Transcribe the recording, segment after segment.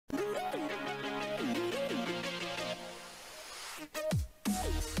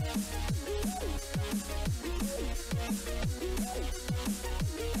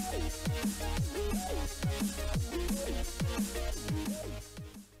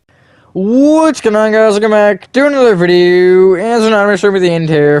What's going on, guys? Welcome back to another video. And so now I'm going to show you the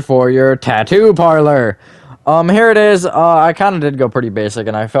interior for your tattoo parlor. Here it is. I kind of did go pretty basic,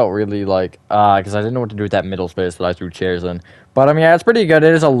 and I felt really like, because I didn't know what to do with that middle space that I threw chairs in. But, yeah, it's pretty good.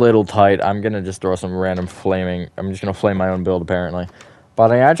 It is a little tight. I'm going to just throw some random flaming, I'm just going to flame my own build, apparently.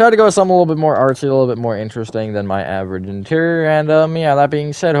 But, yeah, I tried to go with something a little bit more artsy, a little bit more interesting than my average interior. And, yeah, that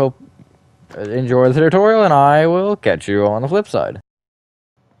being said, hope enjoy the tutorial, and I will catch you on the flip side.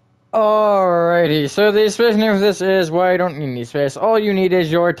 Alrighty, so the space name for this is, well, you don't need any space. All you need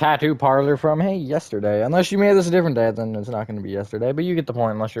is your tattoo parlor from, hey, yesterday. Unless you made this a different day, then it's not going to be yesterday. But you get the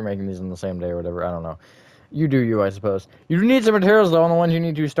point, unless you're making these on the same day or whatever. I don't know. You do you, I suppose. You do need some materials, though, and the ones you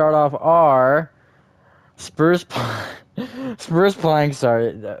need to start off are spruce, spruce planks.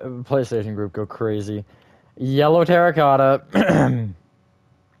 Sorry, PlayStation group go crazy. Yellow terracotta,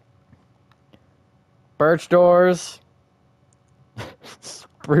 birch doors,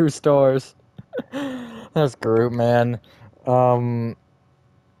 spruce doors. That's group, man. Polished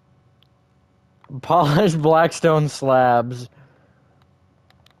blackstone slabs.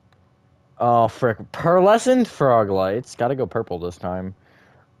 Oh, frick. Pearlescent frog lights. Gotta go purple this time.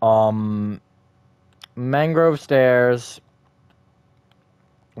 Mangrove stairs.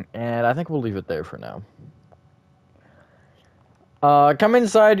 And I think we'll leave it there for now. Come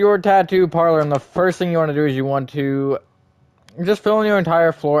inside your tattoo parlor, and the first thing you want to do is you want to just fill in your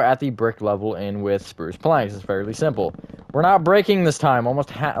entire floor at the brick level in with spruce planks. It's fairly simple. We're not breaking this time. Almost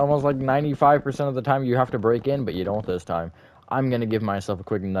like 95% of the time you have to break in, but you don't this time. I'm going to give myself a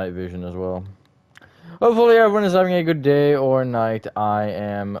quick night vision as well. Hopefully everyone is having a good day or night. I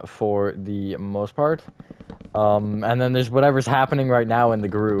am for the most part. And then there's whatever's happening right now in the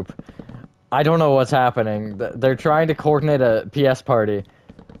group. I don't know what's happening. They're trying to coordinate a PS party.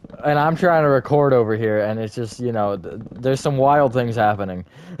 And I'm trying to record over here, and it's just, you know, there's some wild things happening.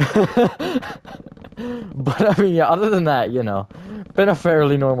 But, I mean, yeah, other than that, you know, been a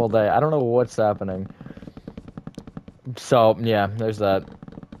fairly normal day. I don't know what's happening. So, yeah, there's that.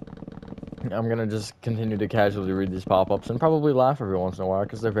 I'm gonna just continue to casually read these pop-ups and probably laugh every once in a while,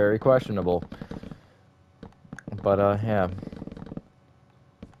 because they're very questionable. But, yeah.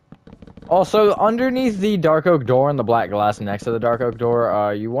 Also, underneath the dark oak door and the black glass next to the dark oak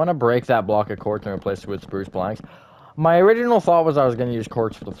door, you want to break that block of quartz and replace it with spruce planks. My original thought was I was going to use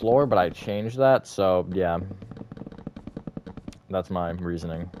quartz for the floor, but I changed that, so yeah. That's my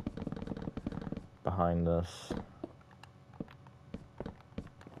reasoning behind this.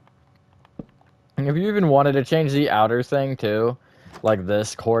 And if you even wanted to change the outer thing, too, like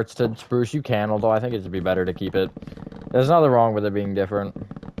this, quartz to spruce, you can, although I think it'd be better to keep it. There's nothing wrong with it being different.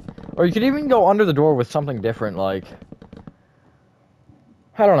 Or you could even go under the door with something different, like,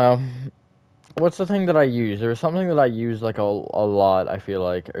 I don't know. What's the thing that I use? There was something that I used, like, a lot, I feel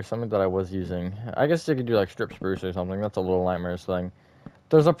like, or something that I was using. I guess you could do, like, strip spruce or something. That's a little nightmares thing.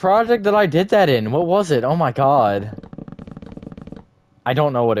 There's a project that I did that in. What was it? Oh, my God. I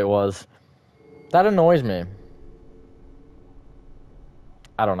don't know what it was. That annoys me.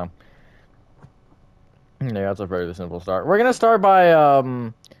 I don't know. Yeah, that's a fairly simple start. We're gonna start by,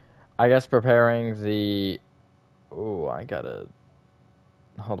 I guess preparing the... Ooh, I gotta...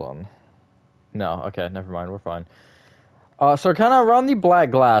 Hold on. No, okay, never mind, we're fine. So kind of around the black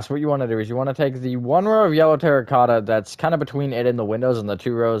glass, what you want to do is you want to take the one row of yellow terracotta that's kind of between it and the windows and the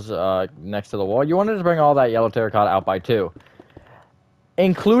two rows next to the wall. You want to just bring all that yellow terracotta out by two.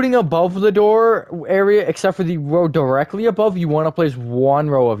 Including above the door area, except for the row directly above, you want to place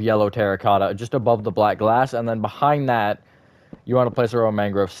one row of yellow terracotta just above the black glass, and then behind that, you want to place a row of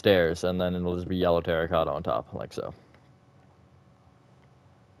mangrove stairs, and then it'll just be yellow terracotta on top, like so.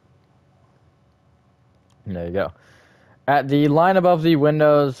 And there you go. At the line above the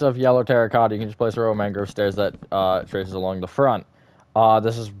windows of yellow terracotta, you can just place a row of mangrove stairs that traces along the front.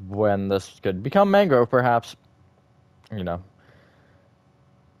 This is when this could become mangrove, perhaps. You know.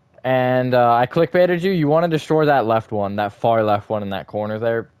 And I clickbaited you. You want to destroy that left one, that far left one in that corner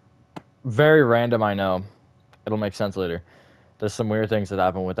there. Very random, I know. It'll make sense later. There's some weird things that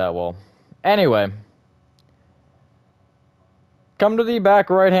happen with that wall. Anyway. Come to the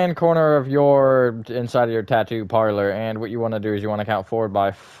back right-hand corner of your, inside of your tattoo parlor, and what you want to do is you want to count forward by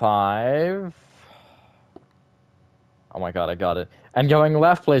 5. Oh my God, I got it. And going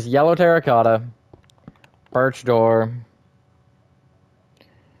left, place yellow terracotta, birch door,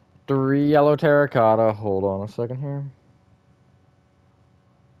 3 yellow terracotta. Hold on a second here.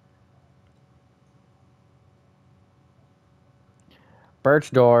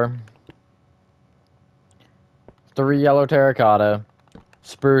 Birch door, 3 yellow terracotta,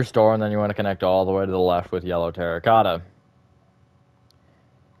 spruce door, and then you want to connect all the way to the left with yellow terracotta.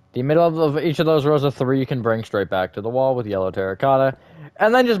 The middle of each of those rows of 3 you can bring straight back to the wall with yellow terracotta.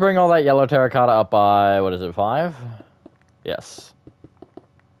 And then just bring all that yellow terracotta up by, what is it, 5? Yes.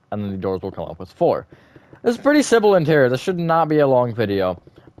 And then the doors will come up with 4. This is pretty simple interior. This should not be a long video.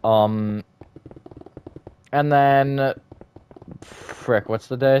 And then... Frick, what's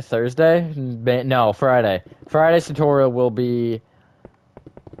the day? Thursday? No, Friday. Friday's tutorial will be...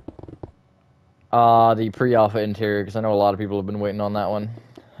 the pre-alpha interior, because I know a lot of people have been waiting on that one.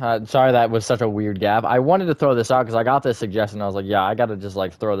 Sorry that was such a weird gap. I wanted to throw this out because I got this suggestion. I was like, yeah, I gotta just,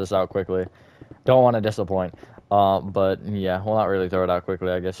 like, throw this out quickly. Don't want to disappoint. But, yeah, we'll not really throw it out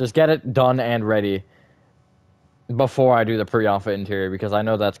quickly, I guess. Just get it done and ready before I do the pre-alpha interior, because I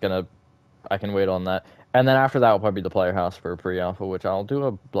know that's gonna... I can wait on that. And then after that will probably be the player house for pre-alpha, which I'll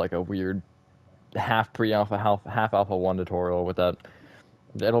do a weird half pre-alpha, half alpha 1 tutorial with that.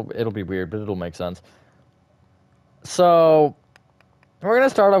 It'll be weird, but it'll make sense. So... we're going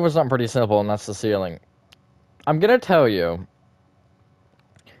to start off with something pretty simple, and that's the ceiling. I'm going to tell you,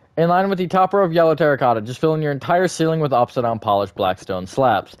 in line with the top row of yellow terracotta, just fill in your entire ceiling with upside-down polished black stone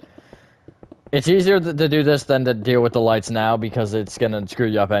slabs. It's easier to do this than to deal with the lights now, because it's going to screw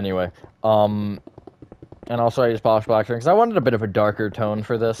you up anyway. And also I use polished black stone, because I wanted a bit of a darker tone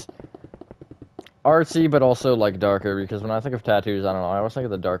for this. Artsy, but also, like, darker, because when I think of tattoos, I don't know, I always think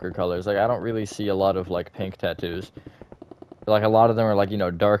of the darker colors. Like, I don't really see a lot of, like, pink tattoos. Like, a lot of them are, like, you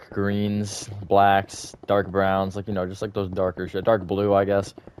know, dark greens, blacks, dark browns, like, you know, just, like, those darker shit. Dark blue, I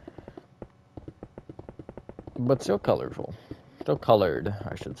guess. But still colorful. Still colored,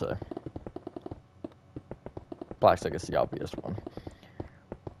 I should say. Black's, I guess, the obvious one.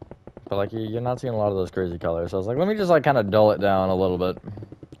 But, like, you're not seeing a lot of those crazy colors. So I was like, let me just, like, kind of dull it down a little bit.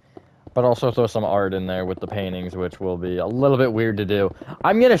 But also throw some art in there with the paintings, which will be a little bit weird to do.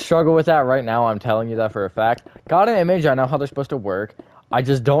 I'm going to struggle with that right now, I'm telling you that for a fact. Got an image, I know how they're supposed to work. I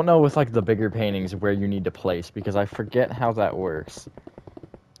just don't know with, like, the bigger paintings where you need to place, because I forget how that works.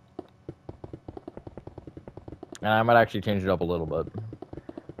 And I might actually change it up a little bit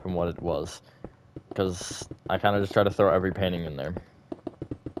from what it was. Because I kind of just try to throw every painting in there.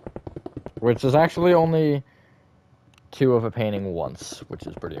 Which is actually only 2 of a painting once, which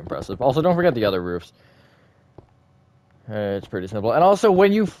is pretty impressive. Also, don't forget the other roofs. It's pretty simple. And also,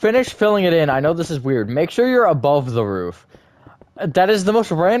 when you finish filling it in, I know this is weird, make sure you're above the roof. That is the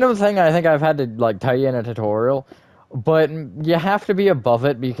most random thing I think I've had to, like, tell you in a tutorial, but you have to be above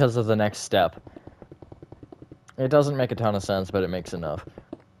it because of the next step. It doesn't make a ton of sense, but it makes enough.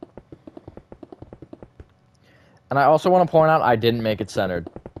 And I also want to point out, I didn't make it centered.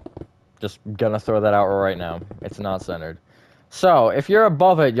 Just gonna throw that out right now. It's not centered. So, if you're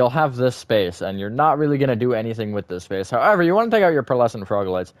above it, you'll have this space, and you're not really gonna do anything with this space. However, you want to take out your pearlescent frog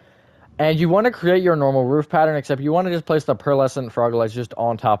lights, and you want to create your normal roof pattern, except you want to just place the pearlescent frog lights just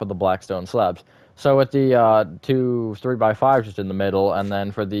on top of the black stone slabs. So with the 2 3x5 just in the middle, and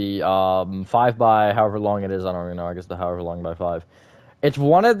then for the 5 by however long it is, I don't even know, I guess the however long by 5. It's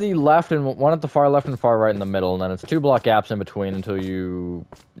one at the left and one at the far left and far right in the middle, and then it's 2 block gaps in between until you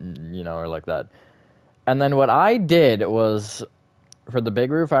know, are like that. And then what I did was, for the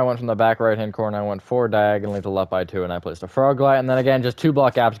big roof, I went from the back right-hand corner, I went 4 diagonally to left by 2, and I placed a frog light, and then again, just 2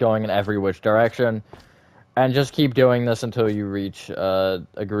 block gaps going in every which direction. And just keep doing this until you reach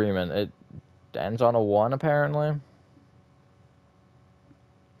agreement. It ends on a 1, apparently.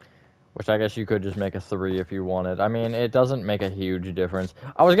 Which I guess you could just make a 3 if you wanted. I mean, it doesn't make a huge difference.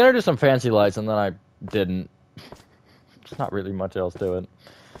 I was gonna do some fancy lights, and then I didn't. There's not really much else to it.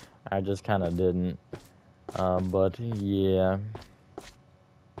 I just kind of didn't. But, yeah.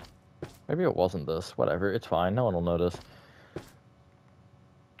 Maybe it wasn't this. Whatever, it's fine. No one will notice.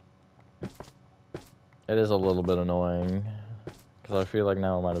 It is a little bit annoying. Because I feel like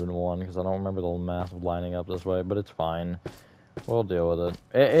now it might have been 1, because I don't remember the math of lining up this way, but it's fine. We'll deal with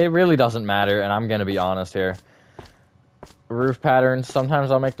it. It really doesn't matter, and I'm gonna be honest here. Roof patterns,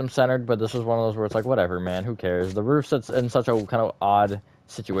 sometimes I'll make them centered, but this is one of those where it's like, whatever, man, who cares? The roof sits in such a kind of odd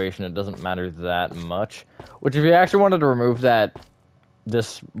situation, it doesn't matter that much. Which, if you actually wanted to remove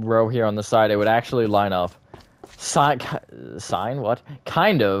this row here on the side, it would actually line up. Sign? What?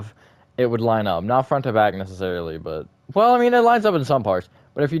 Kind of, it would line up. Not front to back necessarily, but... well, I mean, it lines up in some parts.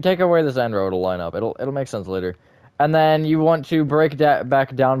 But if you take away this end row, it'll line up. It'll make sense later. And then you want to break that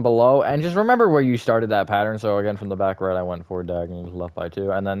back down below, and just remember where you started that pattern. So again, from the back right, I went 4 diagonals, left by 2,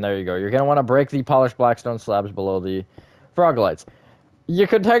 and then there you go. You're going to want to break the polished blackstone slabs below the frog lights. You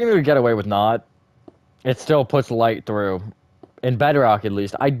could technically get away with not. It still puts light through. In Bedrock, at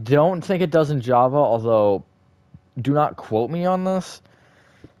least. I don't think it does in Java, although do not quote me on this.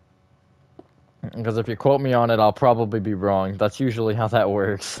 Because if you quote me on it, I'll probably be wrong. That's usually how that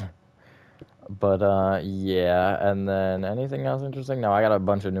works. But, yeah. And then anything else interesting? No, I got a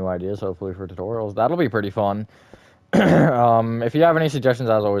bunch of new ideas, hopefully, for tutorials. That'll be pretty fun. If you have any suggestions,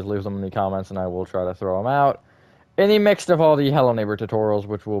 as always, leave them in the comments, and I will try to throw them out. Any mixed of all the Hello Neighbor tutorials,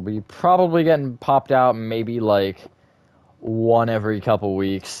 which will be probably getting popped out maybe, like, one every couple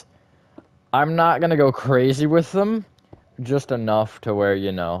weeks. I'm not going to go crazy with them. Just enough to where,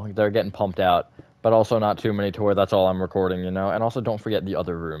 you know, they're getting pumped out, but also not too many to where that's all I'm recording, you know? And also don't forget the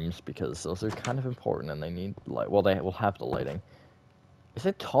other rooms, because those are kind of important, and they need light. Well, they will have the lighting. Is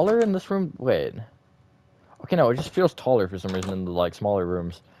it taller in this room? Wait. Okay, no, it just feels taller for some reason in the, like, smaller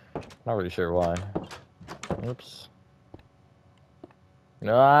rooms. Not really sure why. Oops.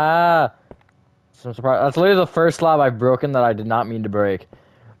 Ah! Some surprise. That's literally the first slab I've broken that I did not mean to break.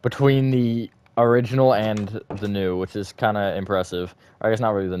 Between the original and the new, which is kind of impressive. I guess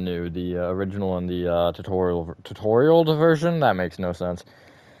not really the new, the original and the tutorial version. That makes no sense.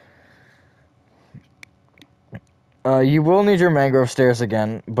 You will need your mangrove stairs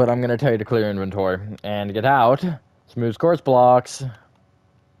again, but I'm gonna tell you to clear inventory and get out. Smooth quartz blocks,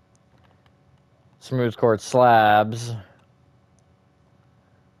 smooth quartz slabs,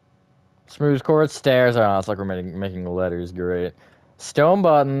 smooth quartz stairs. Oh, it's like we're making letters. Great. Stone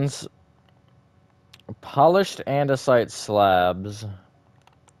buttons. Polished andesite slabs.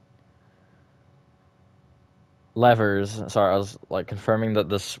 Levers. Sorry, I was like confirming that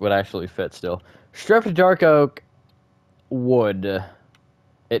this would actually fit still. Stripped dark oak wood.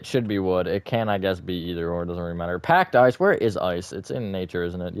 It should be wood. It can, I guess, be either or. It doesn't really matter. Packed ice. Where is ice? It's in nature,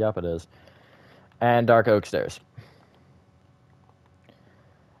 isn't it? Yep, it is. And dark oak stairs.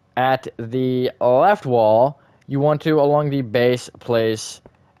 At the left wall, you want to, along the base, place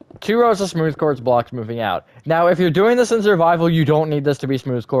 2 rows of smooth quartz blocks moving out. Now, if you're doing this in survival, you don't need this to be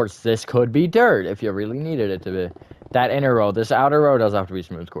smooth quartz. This could be dirt if you really needed it to be. That inner row, this outer row does have to be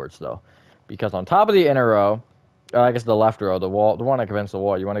smooth quartz, though. Because on top of the inner row, I guess the left row, the one against the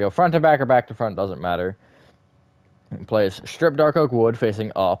wall, you want to go front to back or back to front, doesn't matter. Place stripped dark oak wood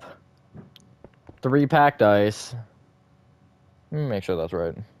facing up. 3 packed ice. Let me make sure that's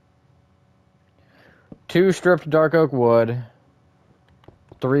right. 2 stripped dark oak wood.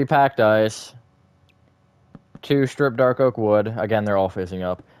 3 packed ice. 2 stripped dark oak wood. Again, they're all facing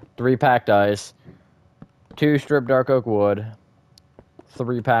up. 3 packed ice. 2 stripped dark oak wood.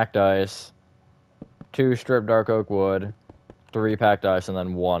 3 packed ice. 2 stripped dark oak wood. 3 packed ice, and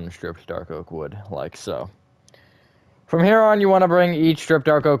then 1 stripped dark oak wood, like so. From here on, you want to bring each stripped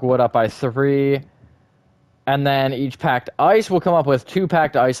dark oak wood up by 3, and then each packed ice will come up with 2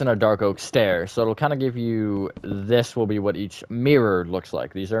 packed ice and a dark oak stair. So it'll kind of give you, this will be what each mirror looks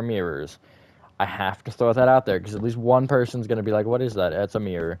like. These are mirrors. I have to throw that out there, because at least one person's going to be like, what is that? It's a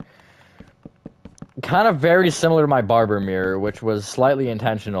mirror. Kind of very similar to my barber mirror, which was slightly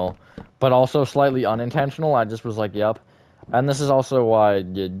intentional, but also slightly unintentional. I just was like, yep. And this is also why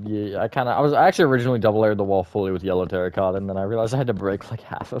I was actually originally double layered the wall fully with yellow terracotta, and then I realized I had to break like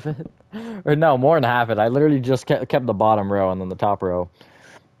half of it. Or no, more than half of it. I literally just kept the bottom row, and then the top row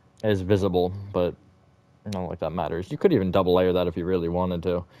is visible, but I don't like that matters. You could even double layer that if you really wanted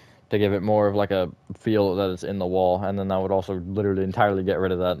to give it more of like a feel that it's in the wall, and then that would also literally entirely get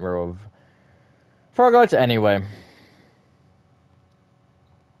rid of that row of frog lights anyway.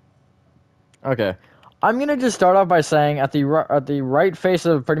 Okay. I'm gonna just start off by saying at the right face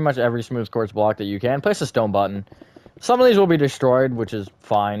of pretty much every smooth quartz block that you can, place a stone button. Some of these will be destroyed, which is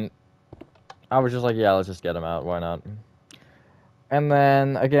fine. I was just like, yeah, let's just get them out. Why not? And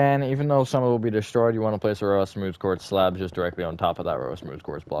then, again, even though some will be destroyed, you want to place a row of smooth quartz slabs just directly on top of that row of smooth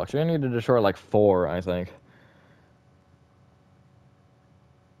quartz blocks. You're gonna need to destroy like 4, I think.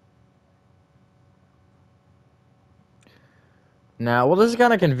 Now, well, this is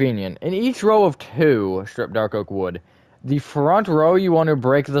kind of convenient. In each row of 2 stripped dark oak wood, the front row you want to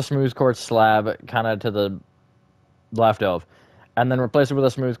break the smooth quartz slab kind of to the left of, and then replace it with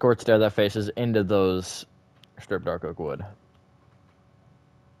a smooth quartz stair that faces into those stripped dark oak wood.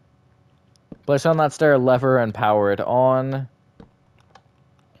 Place on that stair lever and power it on.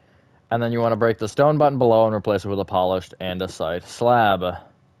 And then you want to break the stone button below and replace it with a polished andesite slab.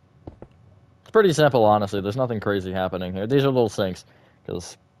 It's pretty simple, honestly. There's nothing crazy happening here. These are little sinks,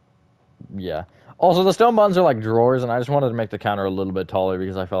 because, yeah. Also, the stone buttons are like drawers, and I just wanted to make the counter a little bit taller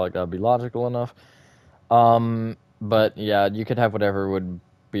because I felt like that would be logical enough. But, yeah, you could have whatever would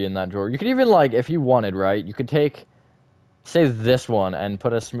be in that drawer. You could even, like, if you wanted, right, you could take, say, this one and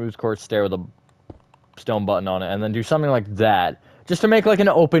put a smooth quartz stair with a stone button on it, and then do something like that, just to make, like, an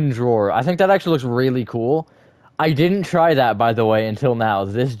open drawer. I think that actually looks really cool. I didn't try that, by the way, until now.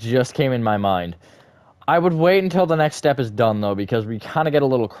 This just came in my mind. I would wait until the next step is done, though, because we kind of get a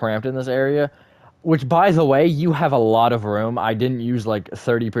little cramped in this area. Which, by the way, you have a lot of room. I didn't use, like,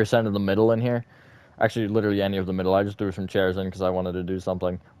 30% of the middle in here. Actually, literally any of the middle. I just threw some chairs in because I wanted to do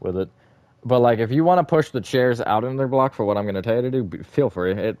something with it. But, like, if you want to push the chairs out into their block for what I'm going to tell you to do, feel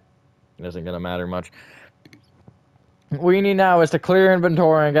free. It isn't going to matter much. What we need now is to clear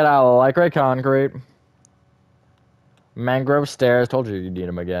inventory and get out of like gray concrete. Mangrove stairs. Told you you'd need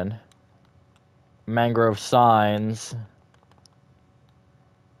them again. Mangrove signs.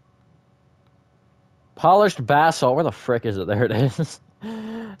 Polished basalt. Where the frick is it? There it is.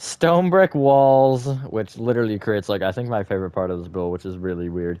 Stone brick walls, which literally creates, like, I think my favorite part of this build, which is really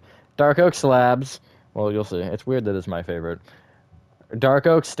weird. Dark oak slabs. Well, you'll see. It's weird that it's my favorite. Dark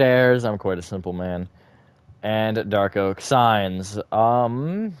oak stairs. I'm quite a simple man. And dark oak signs.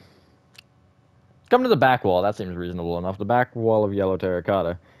 Come to the back wall. That seems reasonable enough. The back wall of yellow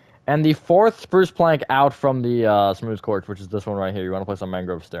terracotta. And the fourth spruce plank out from the smooth quartz, which is this one right here. You want to place a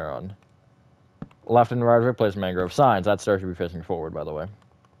mangrove stair on. Left and right of it, place mangrove signs. That stair should be facing forward, by the way.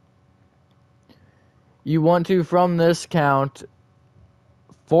 You want to, from this count,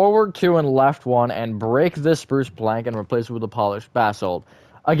 forward 2 and left 1, and break this spruce plank and replace it with a polished basalt.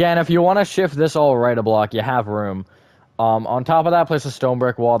 Again, if you want to shift this all right a block, you have room. On top of that, place a stone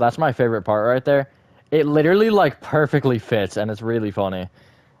brick wall. That's my favorite part right there. It literally, like, perfectly fits, and it's really funny.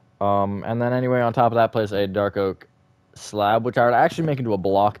 And then anyway, on top of that, place a dark oak slab, which I would actually make into a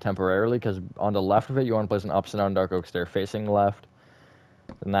block temporarily, because on the left of it, you want to place an upside down dark oak stair facing left.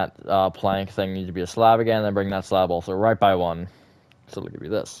 Then that plank thing needs to be a slab again, then bring that slab also right by 1. So it'll give you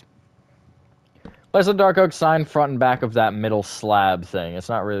this. Place a dark oak sign front and back of that middle slab thing. It's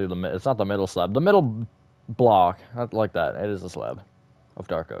not really it's not the middle slab. The middle block, not like that. It is a slab of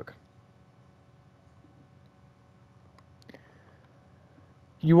dark oak.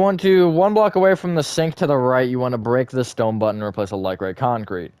 You want to, 1 block away from the sink to the right, you want to break the stone button and replace a light gray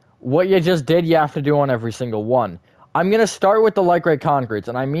concrete. What you just did, you have to do on every single one. I'm going to start with the light gray concretes,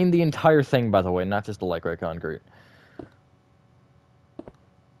 and I mean the entire thing, by the way, not just the light gray concrete.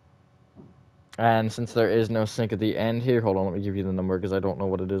 And since there is no sink at the end here, hold on, let me give you the number, because I don't know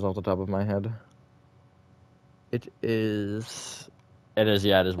what it is off the top of my head. It is,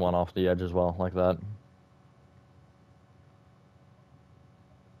 yeah, it is 1 off the edge as well, like that.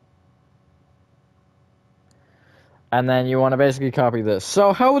 And then you want to basically copy this.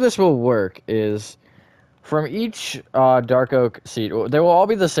 So how this will work is, from each dark oak seat, they will all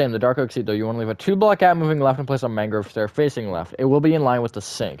be the same. The dark oak seat, though, you want to leave a 2-block gap moving left and place a mangrove stair facing left. It will be in line with the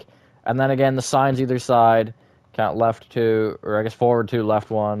sink. And then again, the signs either side, count left 2, or I guess forward 2,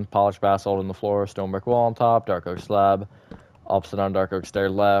 left 1, polished basalt on the floor, stone brick wall on top, dark oak slab, opposite on dark oak stair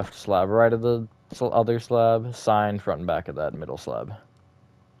left, slab right of the other slab, sign front and back of that middle slab.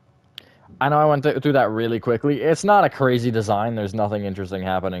 I know I went through that really quickly. It's not a crazy design. There's nothing interesting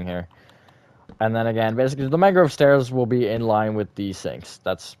happening here. And then again, basically, the mangrove stairs will be in line with the sinks.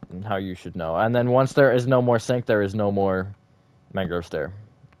 That's how you should know. And then once there is no more sink, there is no more mangrove stair.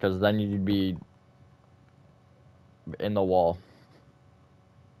 Because then you'd be in the wall.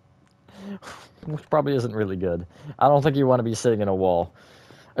 Which probably isn't really good. I don't think you want to be sitting in a wall.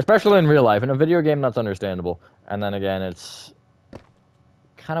 Especially in real life. In a video game, that's understandable. And then again, it's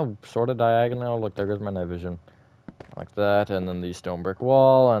kind of sort of diagonal. Look, there goes my night vision. Like that, and then the stone brick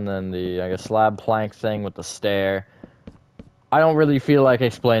wall, and then the, I guess, slab plank thing with the stair. I don't really feel like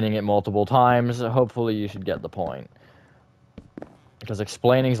explaining it multiple times. Hopefully you should get the point. Because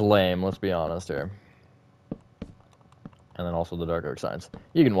explaining's lame, let's be honest here. And then also the dark oak signs.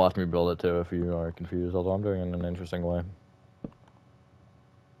 You can watch me build it too if you are confused, although I'm doing it in an interesting way.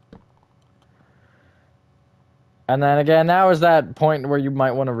 And then again, now is that point where you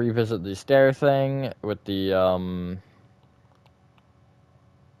might want to revisit the stair thing with the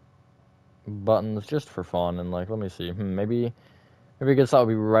buttons just for fun. And like, let me see, maybe a good spot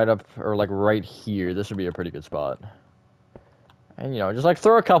would be right up, or like right here. This would be a pretty good spot. And you know, just like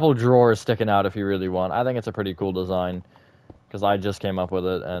throw a couple drawers sticking out if you really want. I think it's a pretty cool design because I just came up with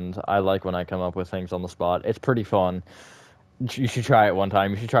it, and I like when I come up with things on the spot. It's pretty fun. You should try it one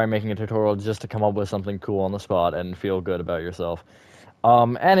time. You should try making a tutorial just to come up with something cool on the spot and feel good about yourself.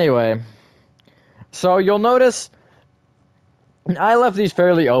 Anyway, so you'll notice I left these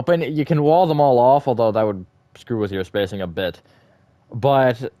fairly open. You can wall them all off, although that would screw with your spacing a bit.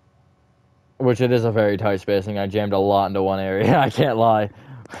 But, which it is a very tight spacing. I jammed a lot into one area, I can't lie.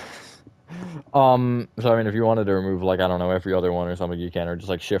 So I mean, if you wanted to remove, like, I don't know, every other one or something, you can, or just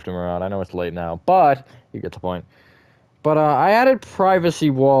like shift them around. I know it's late now, but you get the point. But I added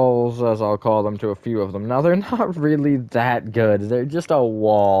privacy walls, as I'll call them, to a few of them. Now, they're not really that good. They're just a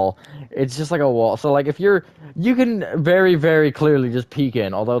wall. It's just like a wall. So, like, if you can very, very clearly just peek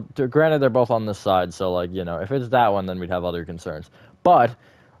in. Although, granted, they're both on this side. So, like, you know, if it's that one, then we'd have other concerns. But,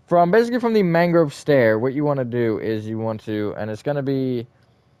 basically from the mangrove stair, what you want to do is you want to, and it's going to be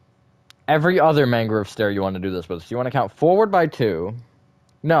every other mangrove stair you want to do this with. So, you want to count forward by 2.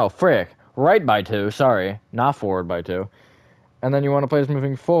 No, frick. Right by 2, sorry. Not forward by 2. And then you want to place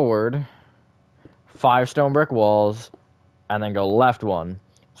moving forward 5 stone brick walls, and then go left 1.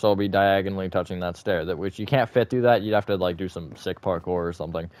 So it'll be diagonally touching that stair. Which you can't fit through that. You'd have to like do some sick parkour or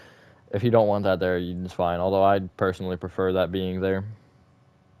something. If you don't want that there, it's fine. Although I'd personally prefer that being there.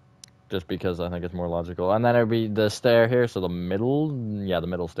 Just because I think it's more logical. And then it would be the stair here, so the middle, yeah, the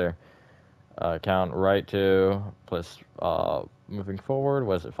middle stair. Count right 2, place moving forward,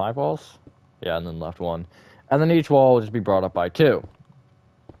 what is it, 5 walls? Yeah, and then left 1. And then each wall will just be brought up by 2.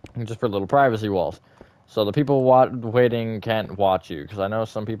 Just for little privacy walls. So the people waiting can't watch you. Because I know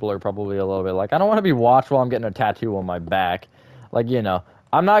some people are probably a little bit like, I don't want to be watched while I'm getting a tattoo on my back. Like, you know,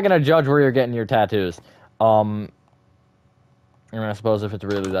 I'm not going to judge where you're getting your tattoos. And I suppose if it's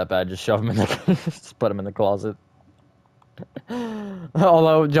really that bad, just shove them in the, just put them in the closet.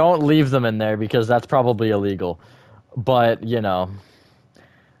 Although, don't leave them in there because that's probably illegal. But, you know,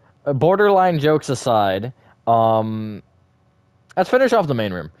 borderline jokes aside, let's finish off the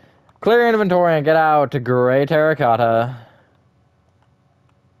main room. Clear inventory and get out to gray terracotta,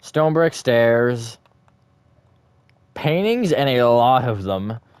 stone brick stairs, paintings, and a lot of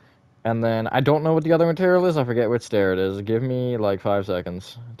them. And then, I don't know what the other material is. I forget which stair it is. Give me, like, 5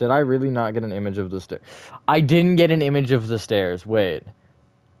 seconds. Did I really not get an image of the stair? I didn't get an image of the stairs. Wait.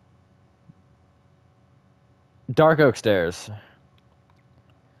 Dark oak stairs.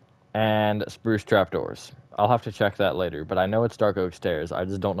 And spruce trapdoors. I'll have to check that later, but I know it's dark oak stairs. I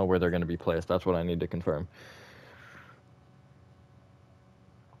just don't know where they're going to be placed. That's what I need to confirm.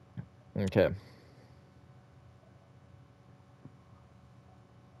 Okay.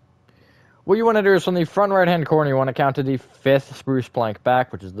 What you want to do is from the front right-hand corner, you want to count to the 5th spruce plank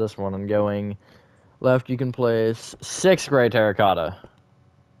back, which is this one, and going left, you can place 6 gray terracotta.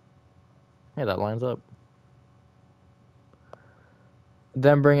 Hey, that lines up.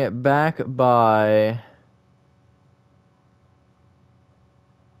 Then bring it back by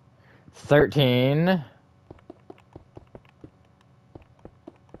 13.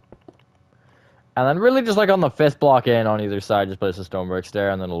 And then really just like on the 5th block in on either side, just place a stone brick stair,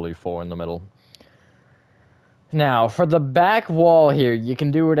 and then we'll leave 4 in the middle. Now, for the back wall here, you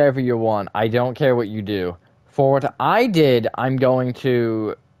can do whatever you want. I don't care what you do. For what I did, I'm going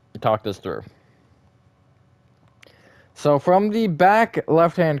to talk this through. So from the back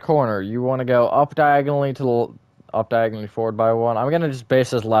left-hand corner, you want to go up diagonally forward by 1. I'm going to just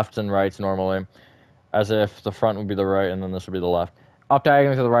base this lefts and rights normally, as if the front would be the right and then this would be the left. Up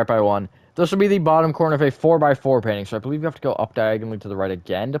diagonally to the right by 1. This will be the bottom corner of a 4x4 painting, so I believe you have to go up diagonally to the right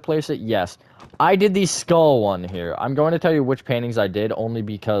again to place it. Yes. I did the skull one here. I'm going to tell you which paintings I did, only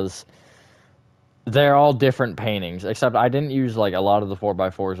because they're all different paintings, except I didn't use like a lot of the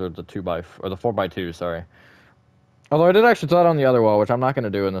 4x4s or the 4x2s, sorry. Although I did actually throw it on the other wall, which I'm not going to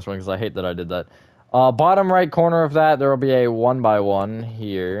do in this one because I hate that I did that. Bottom right corner of that, there will be a 1x1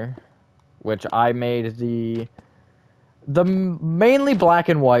 here, which I made the mainly black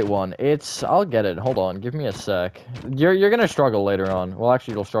and white one. I'll get it. Hold on. Give me a sec. You're going to struggle later on. Well,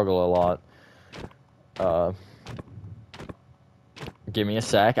 actually, you'll struggle a lot. Give me a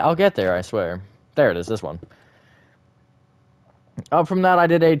sec. I'll get there, I swear. There it is, this one. Up from that, I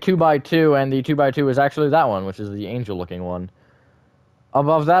did a 2x2, and the 2x2 is actually that one, which is the angel-looking one.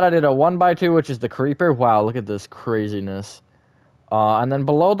 Above that, I did a 1x2, which is the creeper. Wow, look at this craziness. And then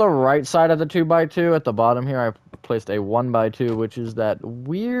below the right side of the 2x2, at the bottom here, I placed a 1x2, which is that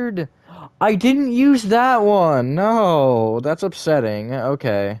weird... I didn't use that one! No! That's upsetting.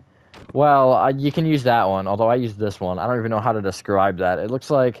 Okay. Well, you can use that one, although I used this one. I don't even know how to describe that. It looks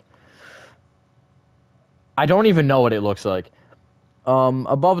like... I don't even know what it looks like.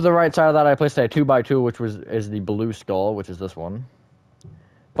 Above the right side of that, I placed a 2x2, which is the blue skull, which is this one.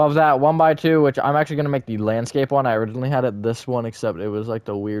 Above that, 1x2, which I'm actually going to make the landscape one. I originally had it this one, except it was like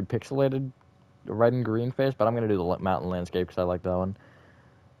the weird pixelated red and green face, but I'm going to do the mountain landscape because I like that one.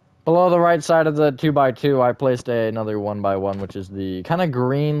 Below the right side of the 2x2, I placed another 1x1, which is the kind of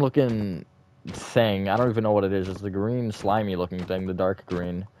green-looking thing. I don't even know what it is. It's the green, slimy-looking thing, the dark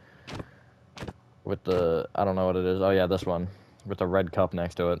green. With the... I don't know what it is. Oh, yeah, this one. With the red cup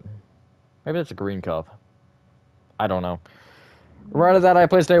next to it. Maybe it's a green cup. I don't know. Right of that, I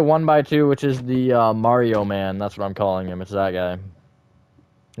placed a 1x2, which is the Mario Man. That's what I'm calling him. It's that guy.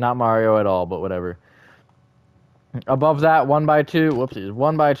 Not Mario at all, but whatever. Above that, 1x2, whoopsies,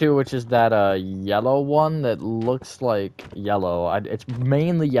 1x2, which is that yellow one that looks like yellow. It's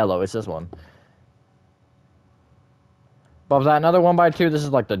mainly yellow. It's this one. Above that, another 1x2. This is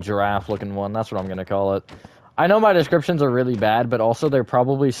like the giraffe-looking one. That's what I'm gonna call it. I know my descriptions are really bad, but also they're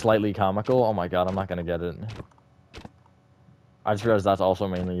probably slightly comical. Oh my god, I'm not gonna get it. I just realized that's also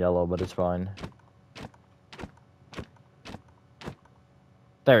mainly yellow, but it's fine.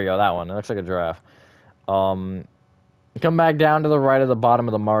 There we go, that one. It looks like a giraffe. Come back down to the right of the bottom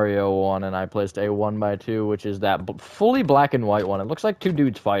of the Mario one, and I placed a 1x2, which is that fully black and white one. It looks like two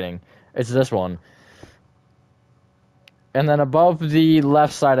dudes fighting. It's this one. And then above the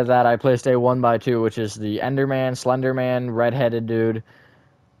left side of that, I placed a 1x2, which is the Enderman, Slenderman, red-headed dude.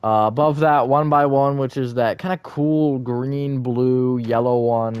 Above that, 1x1, which is that kind of cool green, blue, yellow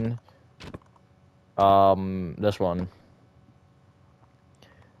one. This one.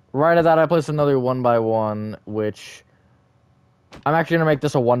 Right of that, I placed another 1x1, which I'm actually gonna make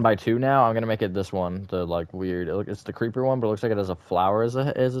this a 1x2 now. I'm gonna make it this one, the like weird. It's the creeper one, but it looks like it has a flower as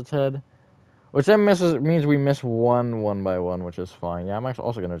its head. Which then means we miss one 1x1, which is fine. Yeah, I'm actually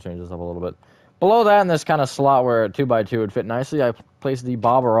also going to change this up a little bit. Below that, in this kind of slot where a 2x2 would fit nicely, I placed the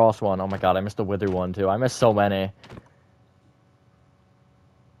Bob Ross one. Oh my god, I missed the Wither one too. I missed so many.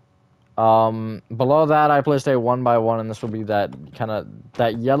 Below that, I placed a 1x1, and this will be that kind of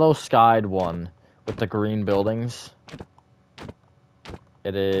that yellow skied one with the green buildings.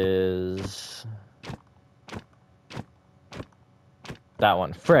 It is that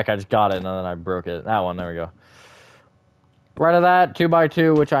one. Frick, I just got it, and then I broke it. That one, there we go. Right of that,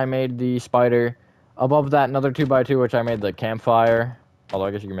 2x2, which I made the spider. Above that, another 2x2, which I made the campfire. Although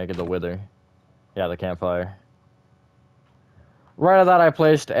I guess you can make it the wither. Yeah, the campfire. Right of that, I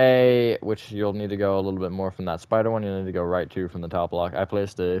placed a, which you'll need to go a little bit more from that spider one. You'll need to go right to from the top block. I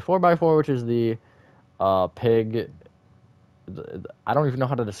placed a 4x4, which is the pig. I don't even know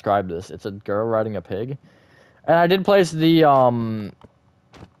how to describe this. It's a girl riding a pig. And I did place the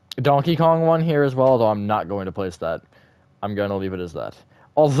Donkey Kong one here as well, although I'm not going to place that. I'm going to leave it as that.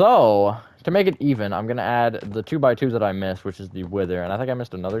 Although, to make it even, I'm going to add the 2x2 that I missed, which is the Wither. And I think I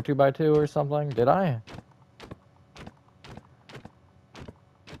missed another 2x2 or something. Did I?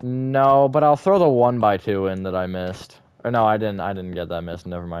 No, but I'll throw the 1x2 in that I missed. Or no, I didn't get that missed.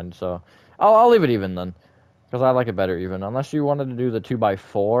 Never mind. So, I'll leave it even then. Because I like it better even. Unless you wanted to do the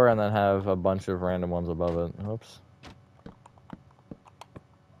 2x4 and then have a bunch of random ones above it. Oops.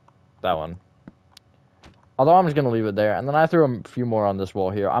 That one. Although I'm just going to leave it there. And then I threw a few more on this wall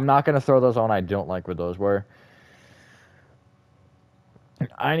here. I'm not going to throw those on. I don't like where those were.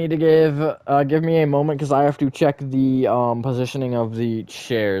 I need to give me a moment because I have to check the positioning of the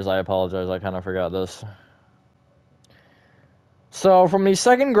chairs. I apologize. I kind of forgot this. So from the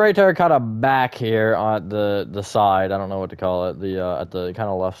second gray terracotta back here on the side, I don't know what to call it, at the kind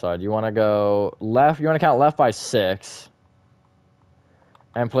of left side, you want to go left. You want to count left by 6.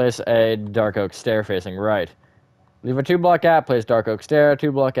 And place a dark oak stair facing right. Leave a 2-block gap, place dark oak stair,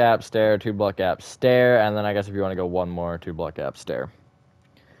 2-block gap, stair, 2-block gap, stair, and then I guess if you want to go one more, 2-block gap, stair.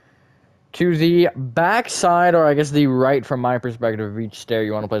 To the back side, or I guess the right from my perspective of each stair,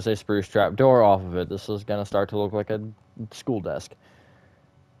 you want to place a spruce trap door off of it. This is going to start to look like a school desk.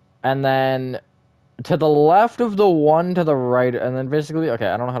 And then to the left of the one to the right, and then basically, okay,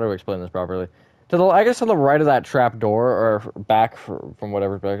 I don't know how to explain this properly. I guess to the right of that trap door, or back from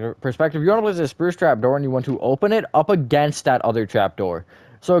whatever perspective, you want to place a spruce trap door, and you want to open it up against that other trap door.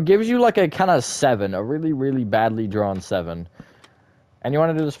 So it gives you like a kind of 7, a really, really badly drawn 7. And you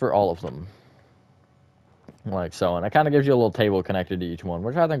want to do this for all of them. Like so, and it kind of gives you a little table connected to each one,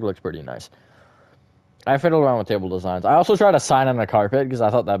 which I think looks pretty nice. I fiddled around with table designs. I also tried a sign on a carpet, because I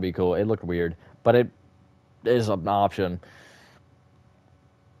thought that'd be cool. It looked weird, but it is an option.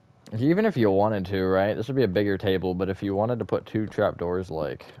 Even if you wanted to, right? This would be a bigger table, but if you wanted to put 2 trapdoors,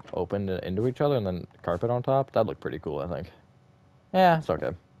 like, open into each other and then carpet on top, that'd look pretty cool, I think. Yeah, it's okay.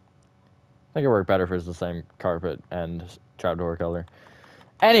 I think it worked better if it's the same carpet and trapdoor color.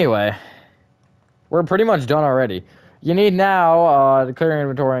 Anyway, we're pretty much done already. You need now to clear your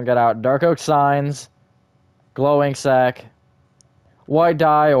inventory and get out dark oak signs, glow ink sack, white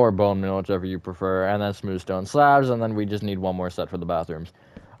dye or bone meal, whichever you prefer, and then smooth stone slabs, and then we just need one more set for the bathrooms.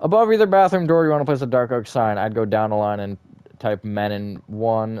 Above either bathroom door, you want to place a dark oak sign. I'd go down the line and type men in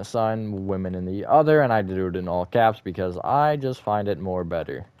one sign, women in the other, and I do it in all caps because I just find it more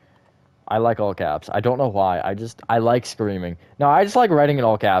better. I like all caps. I don't know why. I like screaming. No, I just like writing in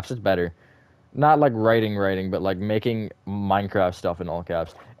all caps. It's better. Not like writing, but like making Minecraft stuff in all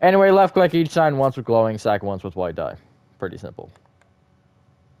caps. Anyway, left click each sign, once with glowing, sack once with white dye. Pretty simple.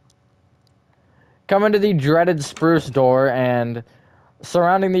 Come into the dreaded spruce door, and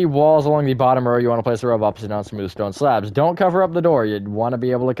surrounding the walls along the bottom row, you want to place a row of upside down smooth stone slabs. Don't cover up the door. You'd want to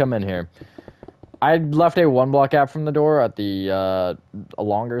be able to come in here. I left a 1 block gap from the door at the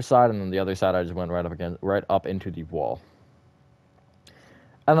longer side, and then the other side I just went right up into the wall.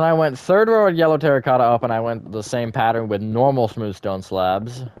 And then I went 3rd row at yellow terracotta up, and I went the same pattern with normal smooth stone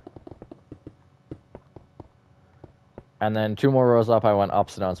slabs. And then 2 more rows up, I went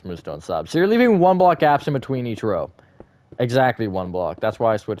upside down smooth stone slabs. So you're leaving 1 block gaps in between each row. Exactly 1 block. That's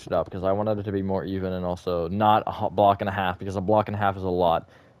why I switched it up, because I wanted it to be more even and also not a block and a half, because a block and a half is a lot.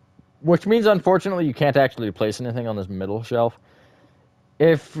 Which means, unfortunately, you can't actually place anything on this middle shelf.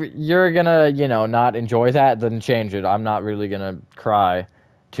 If you're gonna, you know, not enjoy that, then change it. I'm not really gonna cry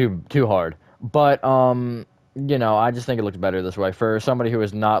too hard. But, you know, I just think it looks better this way for somebody who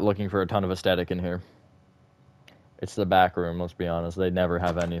is not looking for a ton of aesthetic in here. It's the back room, let's be honest. They never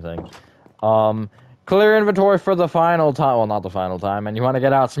have anything. Clear inventory for the final time. Well, not the final time. And you want to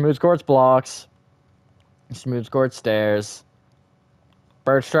get out smooth quartz blocks, smooth quartz stairs,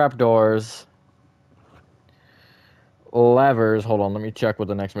 birch trap doors, levers. Hold on, let me check what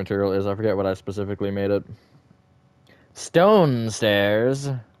the next material is. I forget what I specifically made it. Stone stairs,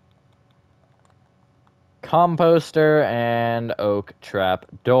 composter, and oak trap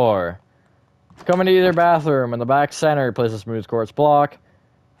door. Come into either bathroom. In the back center, place a smooth quartz block.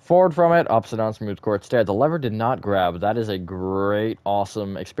 Forward from it, upside down smooth quartz stair. The lever did not grab. That is a great,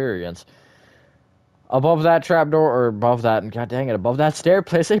 awesome experience. Above that trapdoor, or above that, god dang it, above that stair,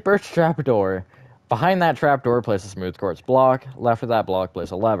 place a birch trapdoor. Behind that trapdoor, place a smooth quartz block. Left of that block,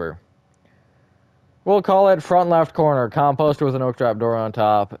 place a lever. We'll call it front left corner. Compost with an oak trapdoor on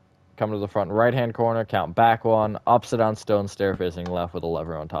top. Come to the front right-hand corner, count back 1, upside down stone stair facing left with a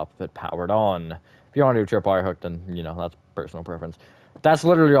lever on top of it, powered on. If you want to do tripwire hook, then, you know, that's personal preference. That's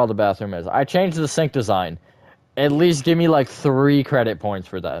literally all the bathroom is. I changed the sink design. At least give me, like, 3 credit points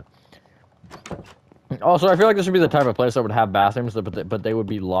for that. Also, I feel like this would be the type of place that would have bathrooms, but they would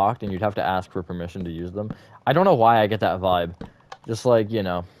be locked, and you'd have to ask for permission to use them. I don't know why I get that vibe. Just like, you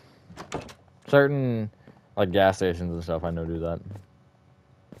know, certain, like, gas stations and stuff I know do that.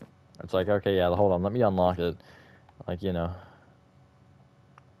 It's like, okay, yeah, hold on, let me unlock it. Like, you know.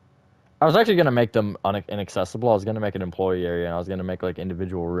 I was actually going to make them inaccessible. I was going to make an employee area, and I was going to make, like,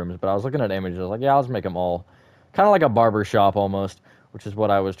 individual rooms. But I was looking at images. I was like, yeah, I'll just make them all. Kind of like a barber shop, almost. Which is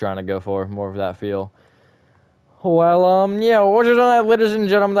what I was trying to go for. More of that feel. Well, yeah, what is that, ladies and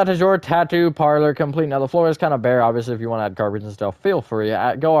gentlemen? That is your tattoo parlor complete. Now, the floor is kind of bare. Obviously, if you want to add carpets and stuff, feel free.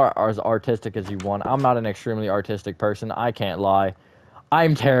 Go as artistic as you want. I'm not an extremely artistic person. I can't lie.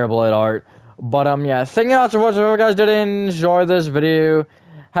 I'm terrible at art. But, yeah, thank you so much for guys did enjoy this video.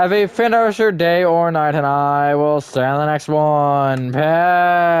 Have a fantastic day or night, and I will see you on the next one. Peace.